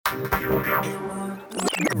'Twas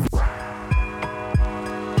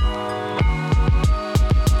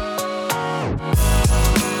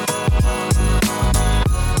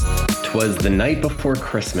the night before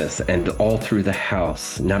Christmas, and all through the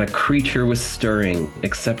house, not a creature was stirring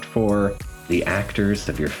except for the actors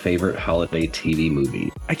of your favorite holiday TV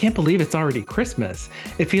movie. I can't believe it's already Christmas.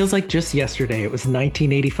 It feels like just yesterday. It was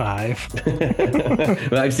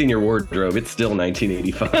 1985. Well, I've seen your wardrobe. It's still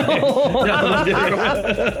 1985.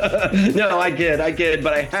 No, I get.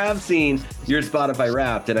 But I have seen your Spotify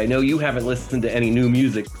Wrapped, and I know you haven't listened to any new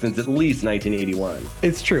music since at least 1981.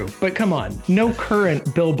 It's true, but come on. No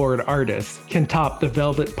current Billboard artist can top the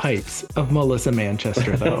Velvet Pipes of Melissa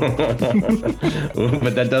Manchester, though.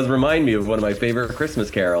 But that does remind me of one of my favorite Christmas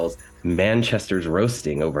carols, Manchester's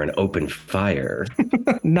Roasting over an Open Fire.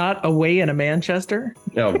 Not Away in a Manchester?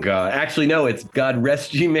 Oh, God. Actually, no, it's God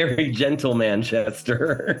Rest Ye Merry Gentle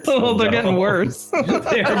Manchester. Oh, they're getting worse.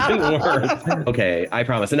 They're getting worse. Okay, I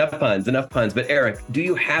promise. Enough puns. But Eric, do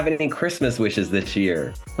you have any Christmas wishes this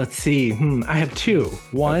year? Let's see. I have two.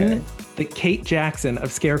 One, that Kate Jackson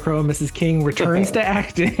of Scarecrow and Mrs. King returns to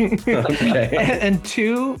acting. Okay. And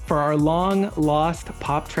two, for our long lost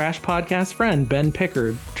Pop Trash podcast friend, Ben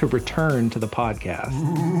Pickard, to return to the podcast.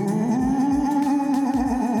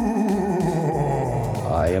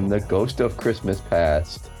 I am the ghost of Christmas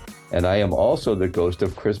past, and I am also the ghost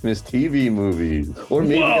of Christmas TV movies. Or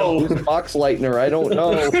maybe a Fox Lightner, I don't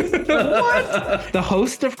know. What? The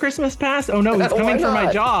host of Christmas Past? Oh no, he's coming for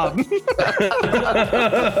my job.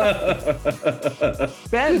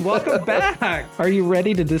 Ben, welcome back. Are you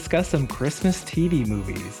ready to discuss some Christmas TV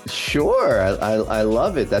movies? Sure, I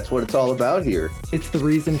love it. That's what it's all about here. It's the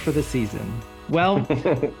reason for the season. Well,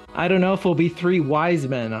 I don't know if we'll be three wise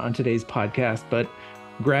men on today's podcast, but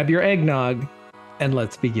grab your eggnog and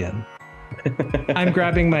let's begin. I'm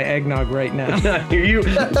grabbing my eggnog right now. You.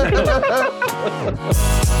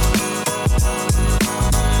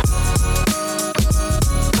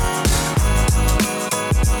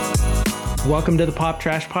 Welcome to the Pop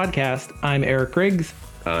Trash Podcast. I'm Eric Riggs.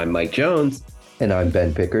 I'm Mike Jones. And I'm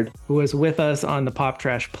Ben Pickard, who is with us on the Pop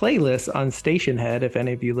Trash playlist on Station Head, if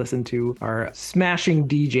any of you listen to our smashing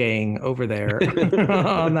DJing over there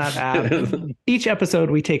on that app. Each episode,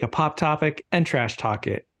 we take a pop topic and trash talk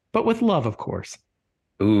it, but with love, of course.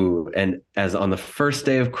 Ooh, and as on the first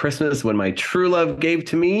day of Christmas, when my true love gave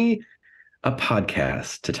to me a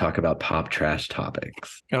podcast to talk about pop trash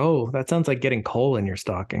topics. Oh, that sounds like getting coal in your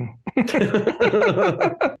stocking.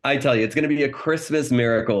 I tell you, it's going to be a Christmas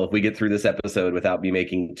miracle if we get through this episode without me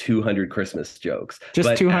making 200 Christmas jokes.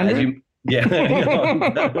 Just 200? Yeah.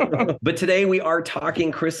 But today we are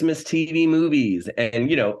talking Christmas TV movies.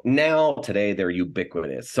 And, now today they're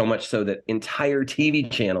ubiquitous. So much so that entire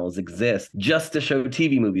TV channels exist just to show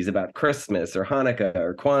TV movies about Christmas or Hanukkah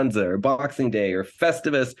or Kwanzaa or Boxing Day or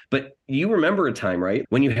Festivus. But you remember a time, right,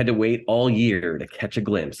 when you had to wait all year to catch a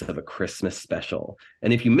glimpse of a Christmas special.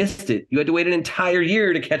 And if you missed it, you had to wait an entire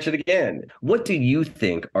year to catch it again. What do you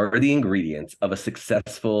think are the ingredients of a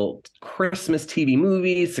successful Christmas TV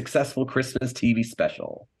movie, successful Christmas TV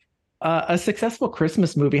special? A successful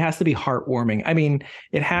Christmas movie has to be heartwarming. I mean,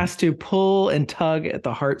 it has to pull and tug at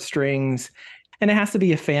the heartstrings, and it has to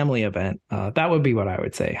be a family event. That would be what I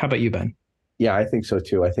would say. How about you, Ben? Yeah, I think so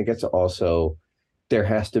too. I think it's also, there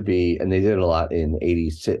has to be, and they did a lot in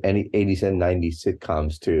 80s and 90s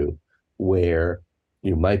sitcoms too, where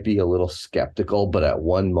you might be a little skeptical, but at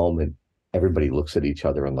one moment, everybody looks at each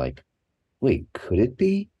other and like, wait, could it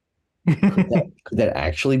be? Could that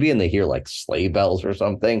actually be? And they hear like sleigh bells or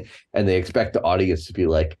something, and they expect the audience to be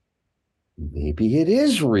like, maybe it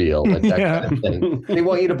is real. And that kind of thing. They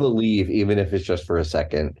want you to believe, even if it's just for a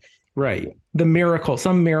second. Right. The miracle,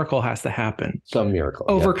 some miracle has to happen. Some miracle.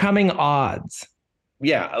 Overcoming odds.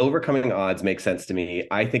 Yeah, overcoming odds makes sense to me.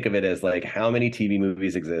 I think of it as like, how many TV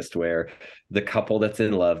movies exist where the couple that's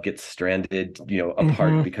in love gets stranded,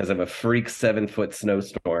 apart because of a freak 7-foot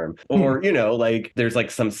snowstorm, or, like there's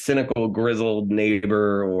like some cynical grizzled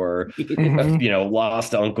neighbor or,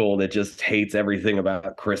 lost uncle that just hates everything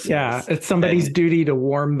about Christmas. Yeah, it's somebody's duty to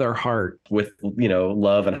warm their heart with,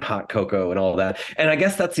 love and hot cocoa and all that. And I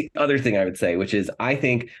guess that's the other thing I would say, which is I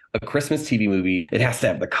think a Christmas TV movie, it has to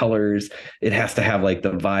have the colors, it has to have like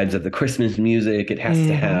the vibes of the Christmas music, it has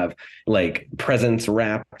to have like presents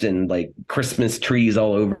wrapped in like Christmas trees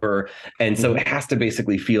all over. And so it has to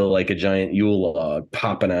basically feel like a giant Yule log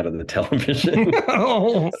popping out of the television.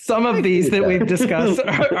 Oh, some of these that we've discussed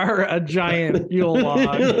are a giant Yule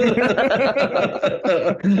log.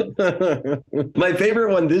 My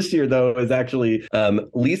favorite one this year, though, is actually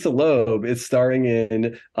Lisa Loeb is starring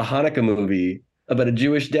in a Hanukkah movie about a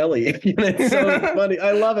Jewish deli. It's so funny.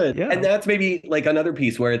 I love it. Yeah. And that's maybe like another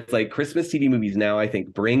piece where it's like Christmas TV movies now, I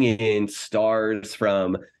think, bring in stars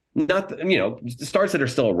from not, stars that are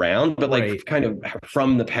still around, but like Right. kind of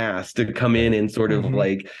from the past to come in and sort of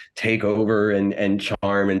like take over and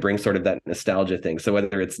charm and bring sort of that nostalgia thing. So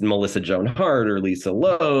whether it's Melissa Joan Hart or Lisa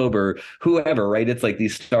Loeb or whoever, right? It's like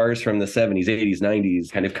these stars from the 70s, 80s,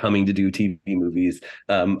 90s kind of coming to do TV movies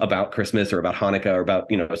about Christmas or about Hanukkah or about,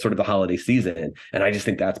 sort of the holiday season. And I just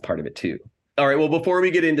think that's part of it too. All right. Well, before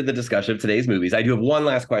we get into the discussion of today's movies, I do have one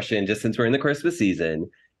last question, just since we're in the Christmas season.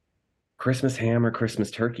 Christmas ham or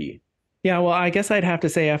Christmas turkey? Yeah, well, I guess I'd have to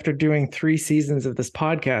say after doing 3 seasons of this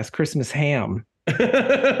podcast, Christmas ham. It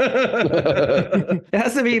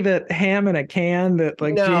has to be the ham in a can that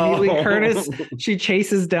like Jamie Lee Curtis, she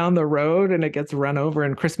chases down the road and it gets run over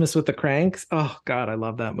in Christmas with the Cranks. Oh God, I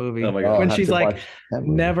love that movie. Oh my God. When she's like,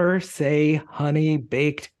 never say honey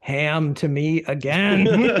baked ham to me again.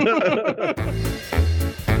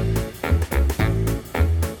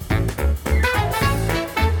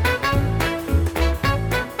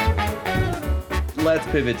 Let's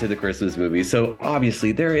pivot to the Christmas movies. So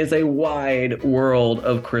obviously there is a wide world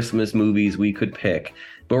of Christmas movies we could pick,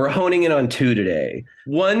 but we're honing in on 2 today.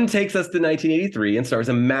 One takes us to 1983 and stars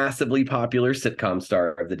a massively popular sitcom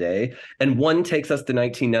star of the day, and one takes us to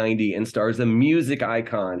 1990 and stars a music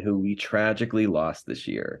icon who we tragically lost this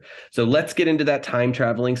year. So let's get into that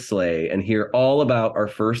time-traveling sleigh and hear all about our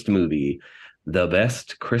first movie, The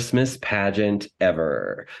Best Christmas Pageant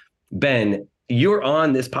Ever. Ben, you're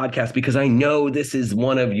on this podcast because I know this is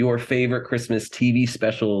one of your favorite Christmas TV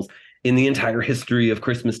specials in the entire history of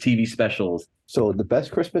Christmas TV specials. So The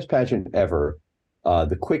Best Christmas Pageant Ever,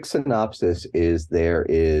 the quick synopsis is there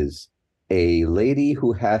is a lady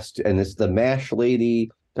who has to, and it's the MASH lady,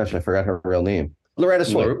 gosh, I forgot her real name. Loretta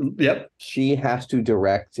Swit. Yep. She has to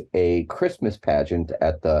direct a Christmas pageant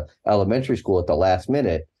at the elementary school at the last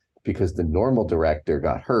minute because the normal director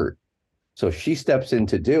got hurt. So she steps in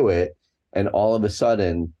to do it. And all of a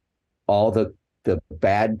sudden, all the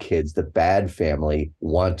bad kids, the bad family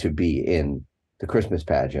want to be in the Christmas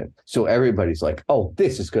pageant. So everybody's like, oh,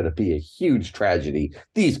 this is going to be a huge tragedy.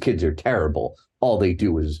 These kids are terrible. All they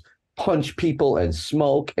do is punch people and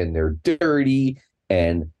smoke, and they're dirty.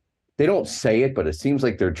 And they don't say it, but it seems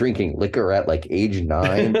like they're drinking liquor at like age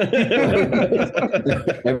 9.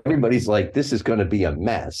 Everybody's like, this is going to be a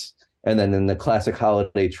mess. And then in the classic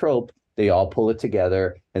holiday trope, they all pull it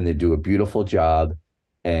together and they do a beautiful job,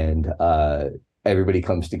 and everybody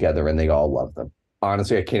comes together and they all love them.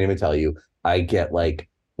 Honestly, I can't even tell you. I get like,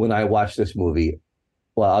 when I watch this movie,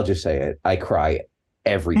 well, I'll just say it, I cry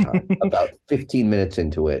every time. About 15 minutes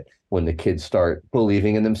into it, when the kids start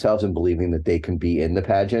believing in themselves and believing that they can be in the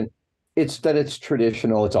pageant. It's that it's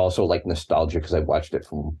traditional. It's also like nostalgia because I watched it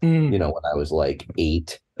from, when I was like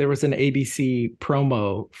 8. There was an ABC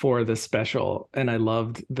promo for the special, and I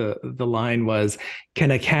loved the line was,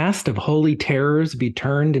 "Can a cast of holy terrors be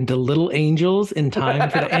turned into little angels in time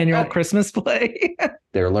for the annual Christmas play?"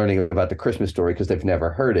 They're learning about the Christmas story because they've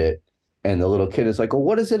never heard it. And the little kid is like, well,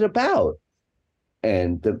 what is it about?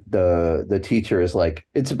 And the teacher is like,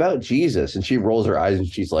 it's about Jesus. And she rolls her eyes and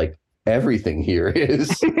she's like, everything here is.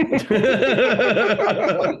 And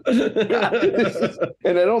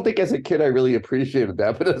I don't think as a kid I really appreciated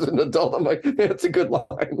that, but as an adult I'm like, that's a good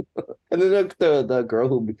line. And then the girl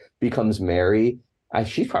who becomes Mary,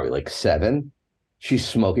 she's probably like 7. She's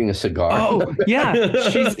smoking a cigar. Oh yeah,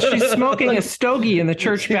 she's smoking a stogie in the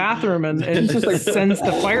church bathroom and just like sends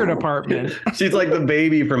the fire department. She's like the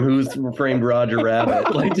baby from Who's Framed Roger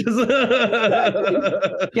Rabbit. Like just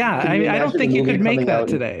yeah, I don't think you could make that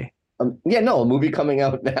today. A movie coming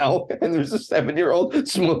out now, and there's a 7-year-old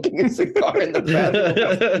smoking a cigar in the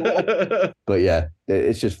bathroom. But yeah,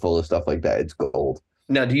 it's just full of stuff like that. It's gold.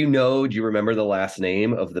 Now, do you remember the last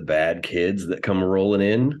name of the bad kids that come rolling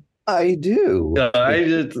in? I do.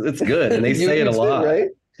 It's good, and they say it a lot, right?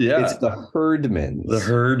 Yeah, it's the Herdmans. The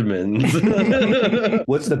Herdmans.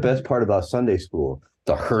 What's the best part about Sunday school?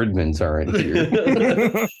 The Herdmans aren't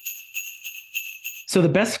here. So The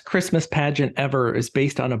Best Christmas Pageant Ever is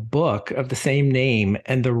based on a book of the same name,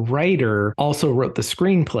 and the writer also wrote the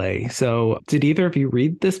screenplay. So did either of you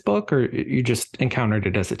read this book, or you just encountered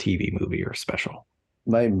it as a TV movie or special?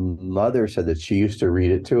 My mother said that she used to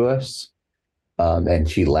read it to us, and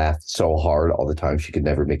she laughed so hard all the time she could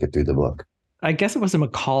never make it through the book. I guess it was a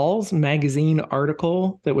McCall's magazine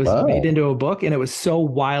article that was made into a book, and it was so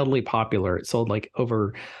wildly popular. It sold like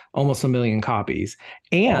over almost 1 million copies.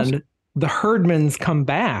 And awesome. The Herdmans come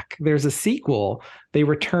back. There's a sequel. They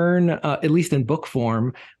return, at least in book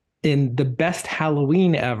form, in the best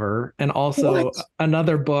Halloween ever, and also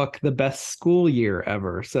another book, the best school year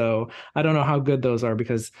ever. So I don't know how good those are,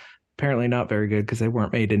 because apparently not very good, because they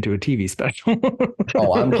weren't made into a TV special.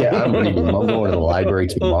 I'm reading them. I'm going to the library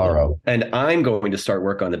tomorrow. And I'm going to start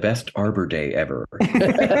work on the best Arbor Day ever.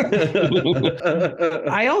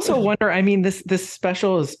 I also wonder, I mean, this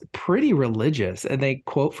special is pretty religious, and they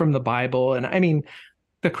quote from the Bible. And I mean,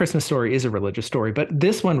 the Christmas Story is a religious story, but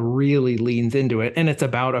this one really leans into it, and it's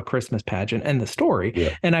about a Christmas pageant and the story.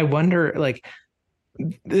 Yeah. And I wonder, like,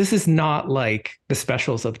 this is not like the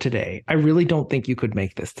specials of today. I really don't think you could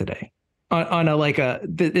make this today on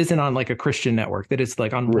that isn't on like a Christian network, that is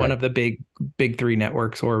like on one of the big three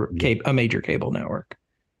networks, or a major cable network.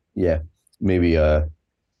 Yeah, maybe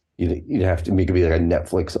you'd have to make it be like a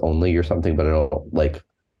Netflix only or something, but I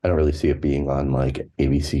don't really see it being on like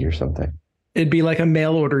ABC or something. It'd be like a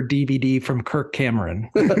mail order DVD from Kirk Cameron.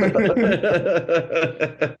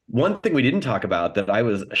 One thing we didn't talk about that I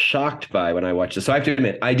was shocked by when I watched this. So I have to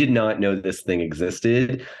admit, I did not know this thing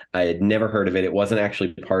existed. I had never heard of it. It wasn't actually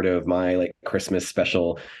part of my like Christmas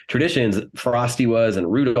special traditions. Frosty was,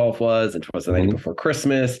 and Rudolph was, and Twas the Night Before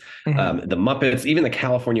Christmas, the Muppets, even the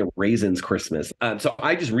California Raisins Christmas. So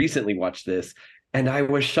I just recently watched this, and I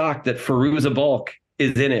was shocked that Fairuza Balk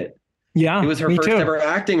is in it. Yeah, it was her first ever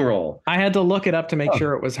acting role. I had to look it up to make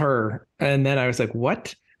sure it was her. And then I was like,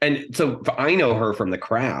 what? And so I know her from The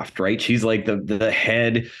Craft, right? She's like the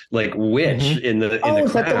head like witch in the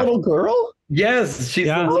is Craft. That the little girl? Yes, she's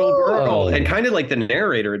the little girl, and kind of like the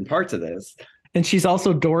narrator in parts of this. And she's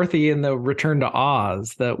also Dorothy in the Return to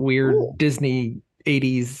Oz, that weird Disney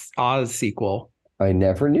 80s Oz sequel. I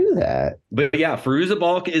never knew that. But yeah, Fairuza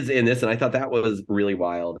Balk is in this, and I thought that was really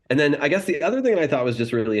wild. And then I guess the other thing I thought was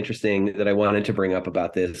just really interesting that I wanted to bring up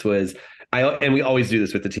about this was, and we always do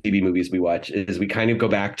this with the TV movies we watch, is we kind of go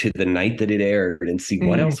back to the night that it aired and see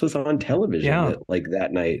what else was on television that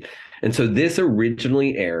night. And so this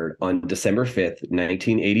originally aired on December 5th,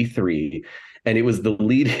 1983. And it was the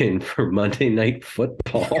lead-in for Monday Night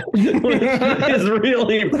Football, which is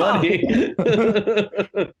really funny.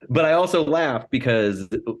 But I also laugh because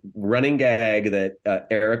running gag that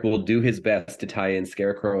Eric will do his best to tie in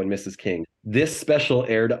Scarecrow and Mrs. King. This special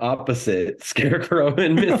aired opposite Scarecrow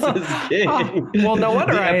and Mrs. King. Well, no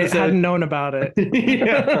wonder I hadn't known about it.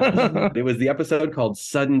 It was the episode called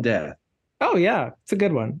Sudden Death. Oh, yeah. It's a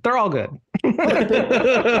good one. They're all good.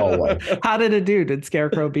 How did it do? Did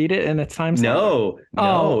Scarecrow beat it in its time slot?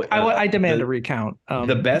 No. I demand a recount.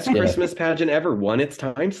 The best Christmas pageant ever won its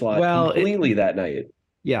time slot completely that night.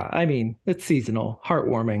 Yeah, I mean, it's seasonal,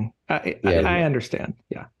 heartwarming. I understand.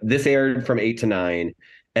 Yeah. This aired from 8 to 9.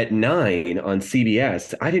 At 9 on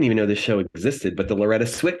CBS, I didn't even know this show existed, but the Loretta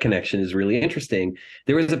Swit connection is really interesting.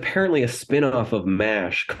 There was apparently a spinoff of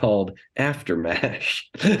MASH called After MASH.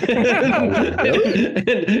 and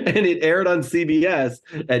it aired on CBS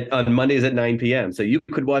on Mondays at 9 p.m. So you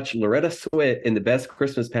could watch Loretta Swit in the best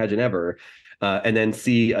Christmas pageant ever, and then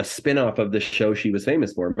see a spinoff of the show she was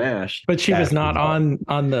famous for, MASH. But she was not on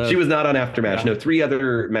the... She was not on After MASH. No, 3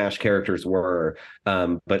 other MASH characters were,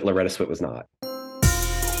 but Loretta Swit was not.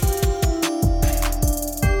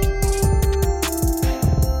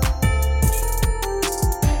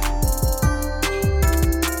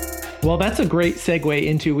 Well, that's a great segue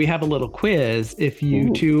into, we have a little quiz. If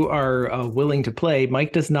you two are willing to play.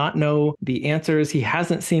 Mike does not know the answers. He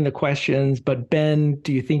hasn't seen the questions. But Ben,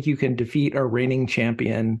 do you think you can defeat our reigning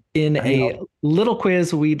champion in a little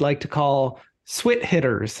quiz we'd like to call Swit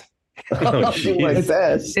Hitters?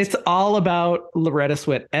 It's all about Loretta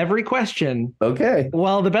Swit. Every question. Okay.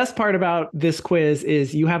 Well, the best part about this quiz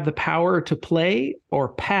is you have the power to play or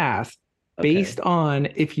pass based on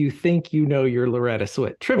if you think you know your Loretta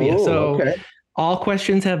Swit trivia. All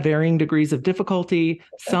questions have varying degrees of difficulty.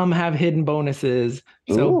 Some have hidden bonuses.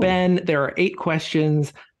 So Ben, there are 8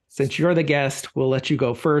 questions. Since you're the guest, we'll let you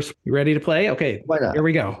go first. You ready to play? Okay, why not? Here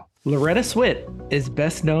we go. Loretta Swit is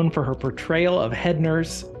best known for her portrayal of head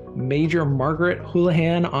nurse Major Margaret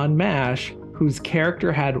Houlihan on MASH, whose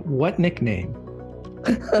character had what nickname?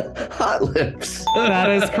 Hot Lips. That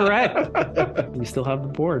is correct. You still have the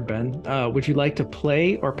board, Ben. Would you like to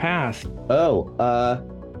play or pass? I'm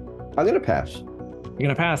going to pass. You're going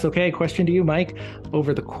to pass. Okay, question to you, Mike.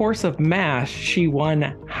 Over the course of MASH, she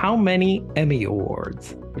won how many Emmy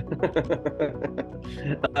Awards?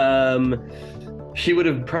 She would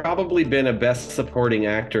have probably been a Best Supporting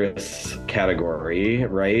Actress category,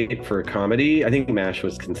 right? For a comedy. I think MASH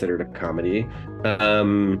was considered a comedy.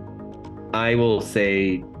 I will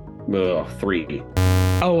say 3.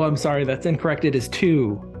 Oh, I'm sorry. That's incorrect. It is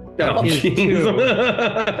 2. Oh, is jeez.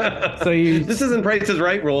 2. So This isn't Price is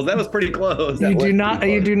Right rules. That was pretty close. You do not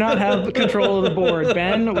have control of the board.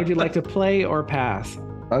 Ben, would you like to play or pass?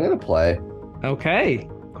 I'm gonna play. Okay.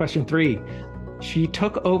 Question 3. She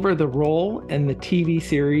took over the role in the TV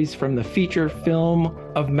series from the feature film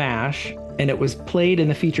of MASH, and it was played in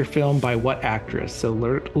the feature film by what actress? So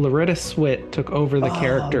Loretta Swit took over the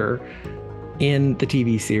character in the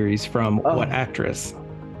TV series from what actress?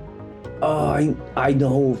 Oh, I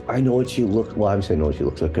know what she looks. Well, I'm saying know what she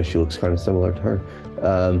looks like because she looks kind of similar to her.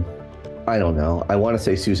 I don't know. I want to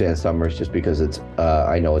say Suzanne Summers just because it's.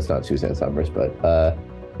 I know it's not Suzanne Summers, but.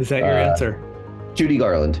 Is that your answer? Judy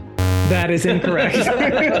Garland. That is incorrect.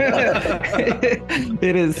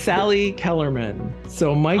 It is Sally Kellerman.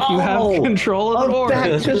 So, Mike, you have control of the board.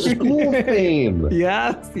 Back to School fame.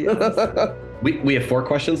 Yes. We have 4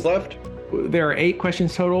 questions left. There are 8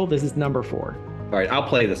 questions total. This is number 4. All right, I'll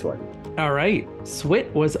play this one. All right.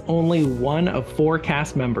 Swit was only one of 4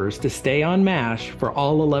 cast members to stay on MASH for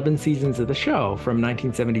all 11 seasons of the show from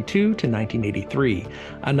 1972 to 1983.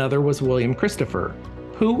 Another was William Christopher.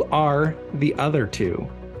 Who are the other 2?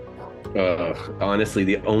 Honestly,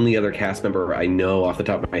 the only other cast member I know off the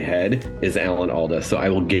top of my head is Alan Alda. So I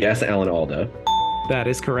will guess Alan Alda. That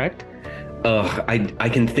is correct. I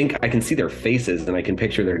can see their faces and I can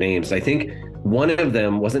picture their names. I think one of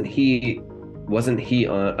them wasn't he like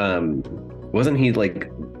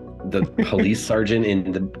the police sergeant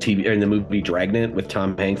in the TV or in the movie Dragnet with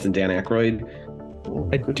Tom Hanks and Dan Aykroyd?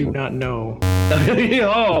 I do not know.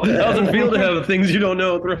 Oh, how's it feel to have things you don't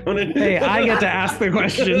know thrown in? Hey, I get to ask the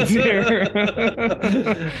questions here.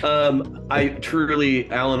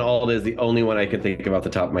 Alan Alda is the only one I can think of off the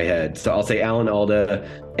top of my head. So I'll say Alan Alda,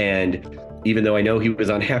 and even though I know he was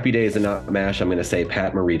on Happy Days and not MASH, I'm going to say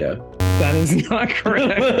Pat Morita. That is not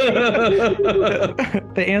correct.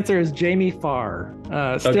 The answer is Jamie Farr.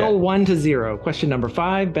 Still 1-0. Question number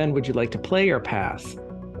 5. Ben, would you like to play or pass?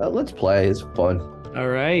 Let's play. It's fun. All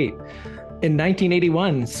right. In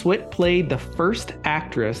 1981, Swit played the first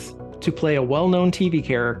actress to play a well-known TV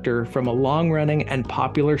character from a long-running and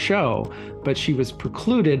popular show, but she was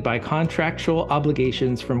precluded by contractual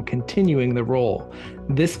obligations from continuing the role.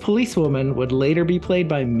 This policewoman would later be played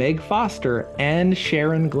by Meg Foster and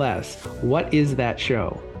Sharon Gless. What is that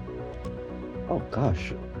show? Oh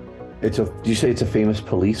gosh, do you say it's a famous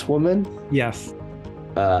policewoman? Yes.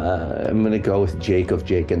 I'm gonna go with Jake of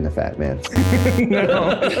Jake and the Fat Man.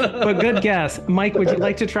 No, but good guess. Mike, would you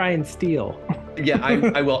like to try and steal? Yeah,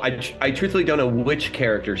 I will. I truthfully don't know which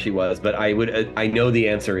character she was, but I know the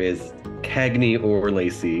answer is Cagney or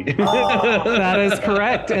Lacey. That is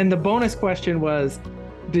correct. And the bonus question was,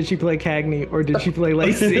 did she play Cagney or did she play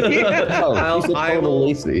Lacey? I will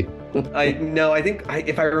Lacey. I think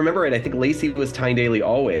if I remember it, I think Lacey was Tyne Daly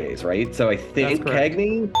always, right? So I think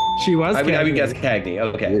Cagney. She was. I would guess Cagney.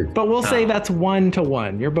 Okay. But we'll say that's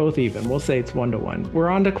 1-1. You're both even. We'll say it's 1-1. We're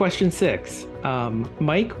on to question 6.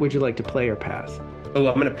 Mike, would you like to play or pass? Oh,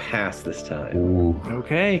 I'm going to pass this time. Ooh.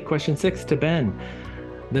 Okay. Question 6 to Ben.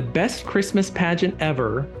 The Best Christmas Pageant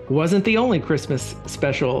Ever wasn't the only Christmas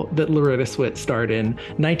special that Loretta Swit starred in.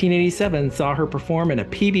 1987 saw her perform in a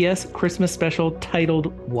PBS Christmas special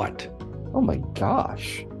titled what? Oh my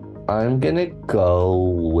gosh. I'm gonna go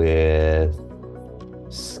with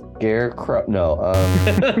Scarecrow. No,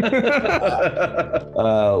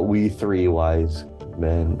 We Three Wise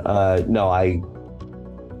Men. No, I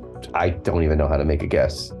don't even know how to make a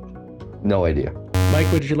guess. No idea. Mike,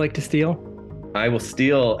 would you like to steal? I will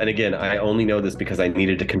steal, and again, I only know this because I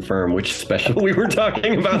needed to confirm which special we were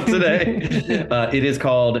talking about today. It is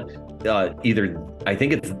called either, I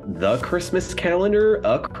think it's The Christmas Calendar,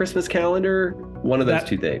 A Christmas Calendar, one of those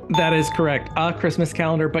two things. That is correct, A Christmas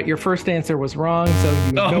Calendar, but your first answer was wrong, so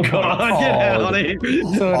you no God, get out of here.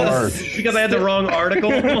 So because I had the wrong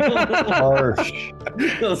article. Harsh.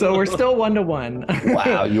 So we're still 1-1.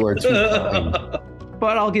 Wow, you are too kind.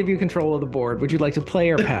 But I'll give you control of the board. Would you like to play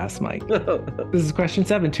or pass, Mike? This is question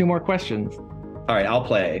 7. 2 more questions. All right, I'll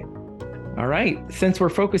play. All right. Since we're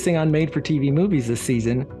focusing on made-for-TV movies this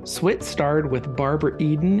season, Swit starred with Barbara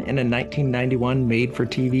Eden in a 1991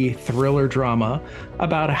 made-for-TV thriller drama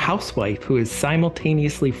about a housewife who is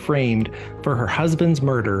simultaneously framed for her husband's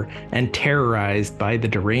murder and terrorized by the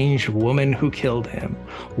deranged woman who killed him.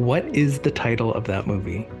 What is the title of that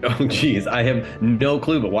movie? Oh, geez. I have no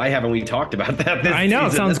clue, but why haven't we talked about that this I know.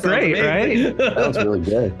 season? Sounds great, right? Sounds really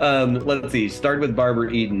good. Let's see. Start with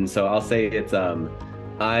Barbara Eden. So I'll say it's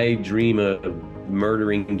I Dream of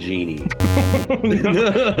Murdering Jeannie.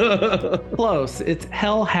 Close. It's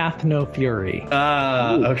Hell Hath No Fury.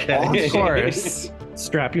 Okay. Of course.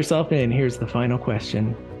 Strap yourself in. Here's the final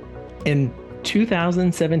question. In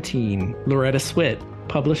 2017, Loretta Swit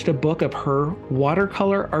published a book of her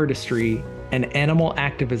watercolor artistry and animal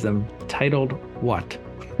activism titled what?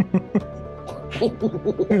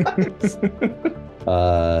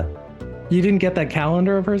 You didn't get that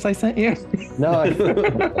calendar of hers I sent you? No, I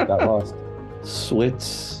got lost.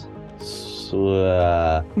 Swit's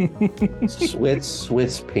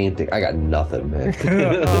painting. I got nothing, man.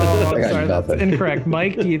 Oh, I got sorry, nothing. that's incorrect.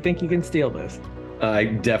 Mike, do you think you can steal this? I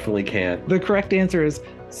definitely can't. The correct answer is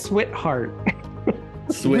Sweetheart.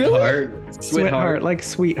 Sweetheart? Sweetheart, like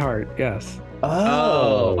sweetheart, yes.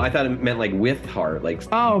 Oh, I thought it meant like with heart, like.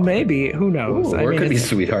 Oh, maybe. Who knows? Ooh, or it could be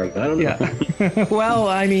sweetheart. I don't know. Yeah. Well,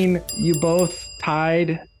 I mean, you both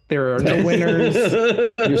tied. There are no winners.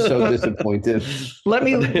 You're so disappointed. Let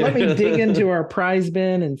me dig into our prize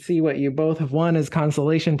bin and see what you both have won as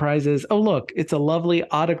consolation prizes. Oh, look, it's a lovely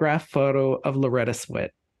autographed photo of Loretta Swit.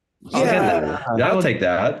 I'll take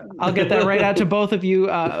that. I'll get that right out to both of you.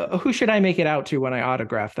 Who should I make it out to when I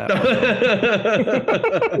autograph that?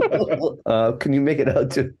 Can you make it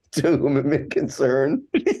out to whom it may concern?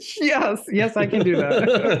 Yes, I can do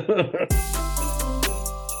that.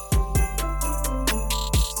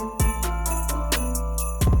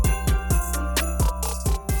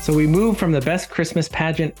 So we move from the best Christmas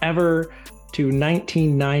pageant ever to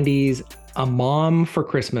 1990's A Mom for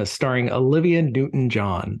Christmas, starring Olivia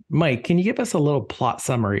Newton-John. Mike, can you give us a little plot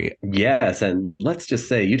summary? Yes, and let's just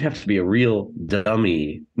say you'd have to be a real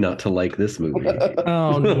dummy not to like this movie.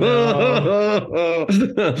 Oh, no.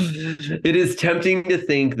 It is tempting to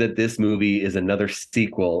think that this movie is another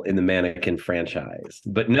sequel in the Mannequin franchise,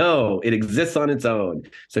 but no, it exists on its own.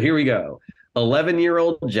 So here we go.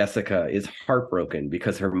 11-year-old Jessica is heartbroken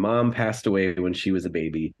because her mom passed away when she was a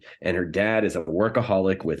baby, and her dad is a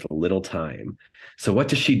workaholic with little time. So what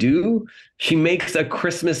does she do? She makes a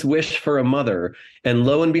Christmas wish for a mother, and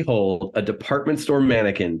lo and behold, a department store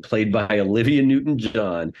mannequin played by Olivia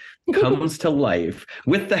Newton-John comes to life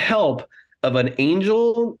with the help of an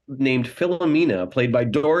angel named Philomena, played by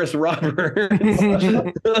Doris Roberts.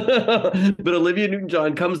 But Olivia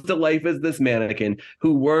Newton-John comes to life as this mannequin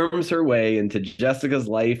who worms her way into Jessica's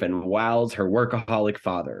life and wows her workaholic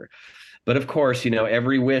father. But of course,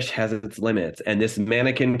 every wish has its limits, and this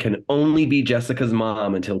mannequin can only be Jessica's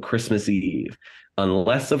mom until Christmas Eve,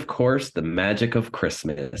 unless, of course, the magic of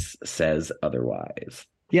Christmas says otherwise.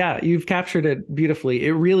 Yeah, you've captured it beautifully.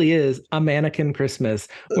 It really is a mannequin Christmas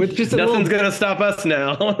with just nothing's gonna stop us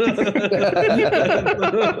now.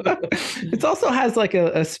 It also has like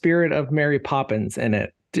a spirit of Mary Poppins in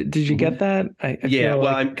it. Did you get that?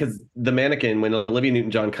 Because the mannequin, when Olivia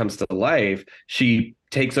Newton-John comes to life, she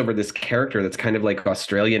takes over this character that's kind of like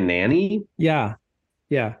Australian Nanny. Yeah,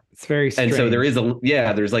 it's very strange. And so there's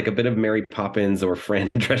like a bit of Mary Poppins or Fran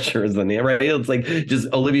Drescher as the name, right? It's like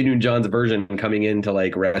just Olivia Newton-John's version coming in to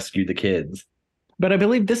like rescue the kids. But I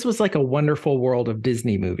believe this was like a Wonderful World of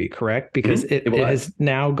Disney movie, correct? Because it has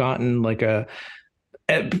now gotten like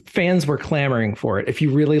fans were clamoring for it. If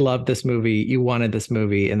you really loved this movie, you wanted this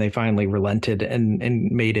movie, and they finally relented and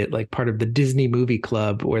made it like part of the Disney Movie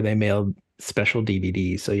Club, where they mailed special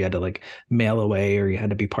DVDs. So you had to like mail away, or you had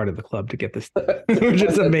to be part of the club to get this, which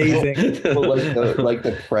is amazing. like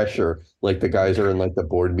the pressure, like the guys are in like the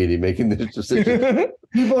board meeting making this decision.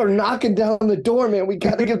 People are knocking down the door, man. We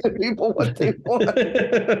got to give the people what they want.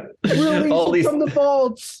 Release it from the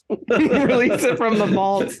vaults. Release it from the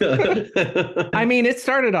vaults. I mean, it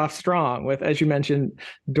started off strong with, as you mentioned,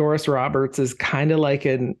 Doris Roberts is kind of like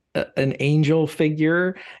an angel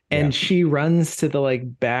figure, and she runs to the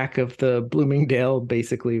like back of the Bloomingdale,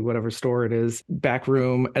 basically whatever store it is, back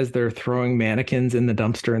room, as they're throwing mannequins in the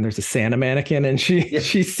dumpster, and there's a Santa mannequin, and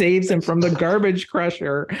she saves him from the garbage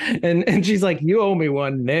crusher, and she's like, "You owe me one,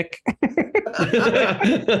 Nick."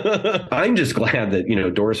 I'm just glad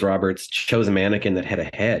that Doris Roberts chose a mannequin that had a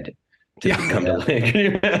head to come to life.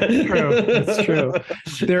 It's true.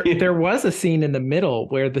 There was a scene in the middle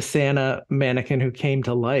where the Santa mannequin who came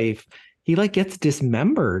to life, he like gets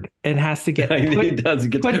dismembered and has to get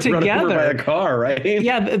put together by a car, right?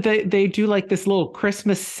 Yeah, they do like this little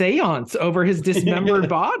Christmas seance over his dismembered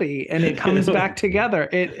body, and it comes back together.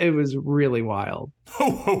 It was really wild.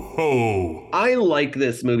 Ho, ho, ho. I like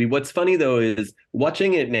this movie. What's funny, though, is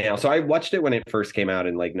watching it now. So I watched it when it first came out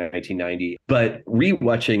in like 1990, but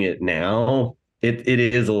rewatching it now, it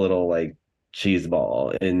is a little like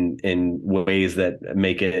cheeseball in ways that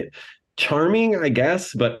make it charming, I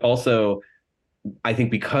guess, but also I think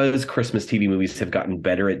because Christmas TV movies have gotten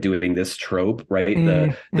better at doing this trope, right?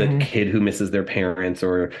 The kid who misses their parents,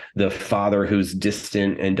 or the father who's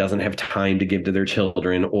distant and doesn't have time to give to their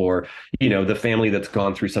children, or, the family that's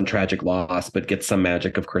gone through some tragic loss but gets some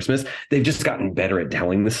magic of Christmas. They've just gotten better at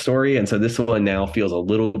telling the story. And so this one now feels a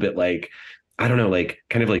little bit like, I don't know, like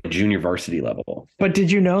kind of like junior varsity level. But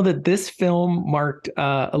did you know that this film marked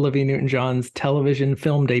Olivia Newton-John's television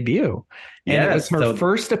film debut? And it was her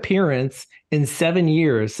first appearance in 7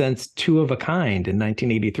 years since Two of a Kind in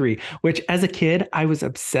 1983, which as a kid, I was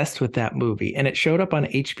obsessed with that movie. And it showed up on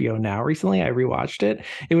HBO Now recently. I rewatched it.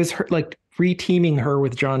 It was her, like re-teaming her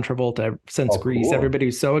with John Travolta since Grease. Cool. Everybody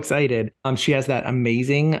was so excited. She has that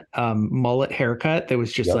amazing mullet haircut that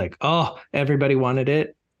was just like, oh, everybody wanted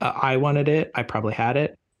it. I wanted it. I probably had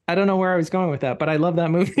it. I don't know where I was going with that, but I love that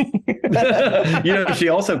movie. She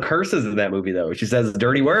also curses in that movie, though. She says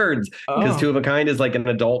dirty words because Two of a Kind is like an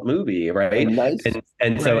adult movie, right? Nice.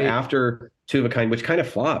 And so after Two of a Kind, which kind of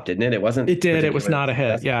flopped, didn't it? It wasn't. It did. It was not a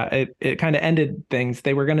hit. Yeah, it kind of ended things.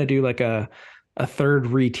 They were going to do like a third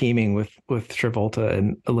re-teaming with Travolta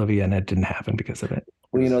and Olivia, and it didn't happen because of it.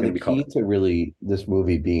 Well, the key to really this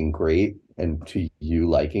movie being great and to you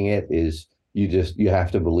liking it is you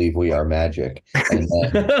have to believe we are magic, and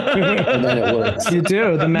then it works. You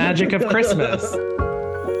do. The magic of Christmas.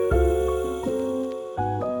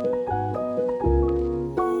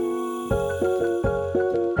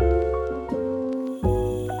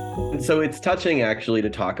 So it's touching actually to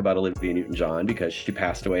talk about Olivia Newton-John because she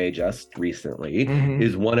passed away just recently,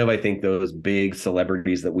 is one of, I think, those big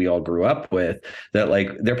celebrities that we all grew up with, that like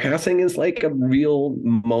their passing is like a real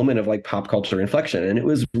moment of like pop culture inflection. And it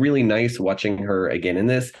was really nice watching her again in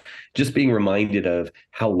this, just being reminded of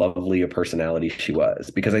how lovely a personality she was,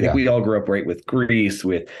 because I think we all grew up right with Grease,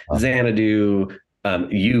 with Xanadu.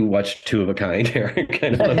 You watched Two of a Kind, Eric,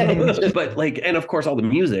 but like, and of course all the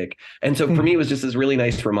music. And so for me, it was just this really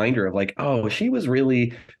nice reminder of like, oh, she was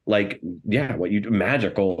really like,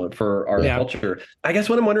 magical for our culture. I guess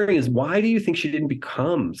what I'm wondering is, why do you think she didn't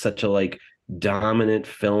become such a like dominant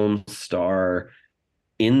film star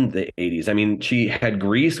in the 80s? I mean, she had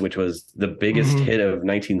Grease, which was the biggest hit of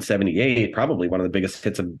 1978, probably one of the biggest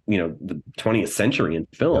hits of, the 20th century in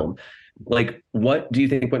film. Like, what do you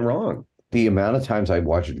think went wrong? The amount of times I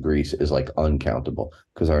watched Grease is like uncountable,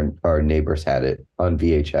 because our neighbors had it on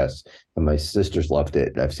VHS and my sisters loved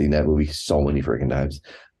it. I've seen that movie so many freaking times.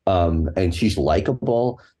 And she's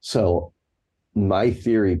likable. So my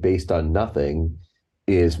theory, based on nothing,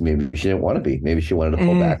 is maybe she didn't want to be. Maybe she wanted to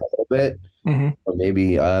pull back a little bit. Or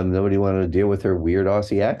maybe nobody wanted to deal with her weird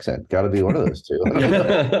Aussie accent. Got to be one of those two.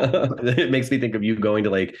 It makes me think of you going to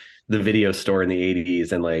like the video store in the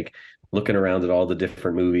 80s and like looking around at all the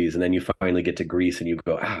different movies, and then you finally get to Grease and you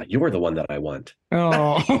go, you're the one that I want.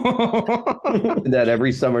 Oh. That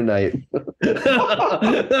every summer night.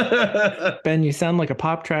 Ben, you sound like a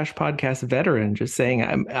Pop Trash podcast veteran, just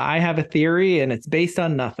saying, I have a theory and it's based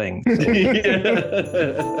on nothing.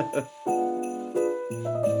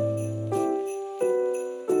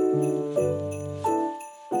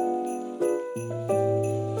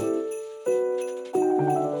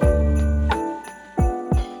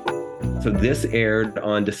 So this aired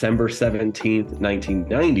on December 17th,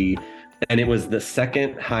 1990, and it was the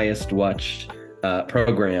second highest watched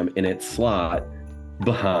program in its slot,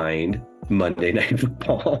 behind Monday Night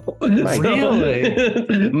Football. Really?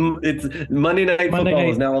 It's Monday Night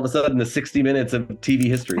Football is now all of a sudden the 60 minutes of TV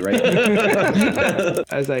history, right?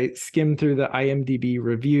 As I skimmed through the IMDb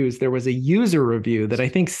reviews, there was a user review that I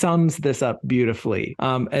think sums this up beautifully.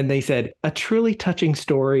 And they said, a truly touching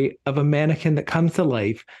story of a mannequin that comes to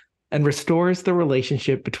life and restores the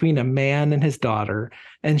relationship between a man and his daughter,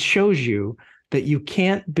 and shows you that you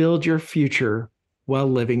can't build your future while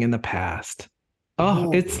living in the past. Oh,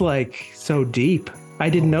 it's like so deep. I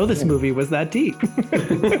didn't know this movie was that deep.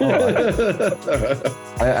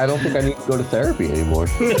 I don't think I need to go to therapy anymore.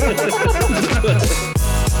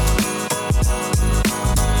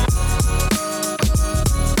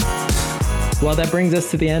 Well, that brings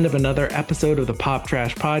us to the end of another episode of the Pop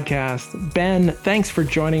Trash Podcast. Ben, thanks for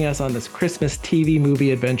joining us on this Christmas TV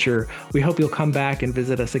movie adventure. We hope you'll come back and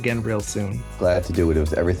visit us again real soon. Glad to do it. It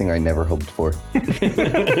was everything I never hoped for.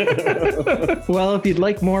 Well, if you'd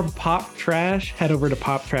like more Pop Trash, head over to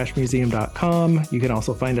poptrashmuseum.com. You can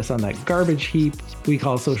also find us on that garbage heap we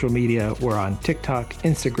call social media. We're on TikTok,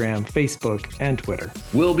 Instagram, Facebook, and Twitter.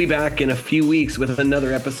 We'll be back in a few weeks with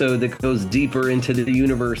another episode that goes deeper into the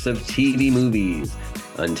universe of TV movies.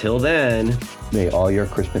 Until then, may all your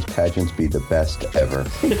Christmas pageants be the best ever.